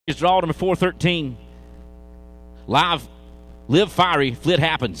Draw number 413. Live Fiery, Flit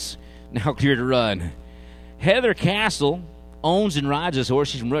Happens. Now clear to run. Heather Castle owns and rides this horse.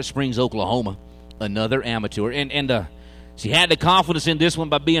 She's from Rush Springs, Oklahoma. Another amateur. And she had the confidence in this one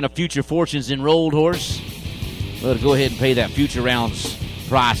by being a Future Fortunes enrolled horse. Well, to go ahead and pay that Future Rounds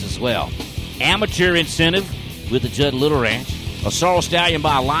price as well. Amateur incentive with the Judd Little Ranch. A Sorrel Stallion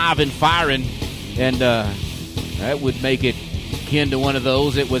by Live and Firing. And that would make it kin to one of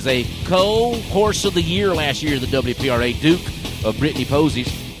those. It was a co-horse of the year last year, the WPRA Duke of Brittany Posey's.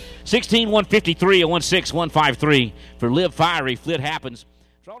 16-153 and 16-153 for Live Fiery, Flit Happens.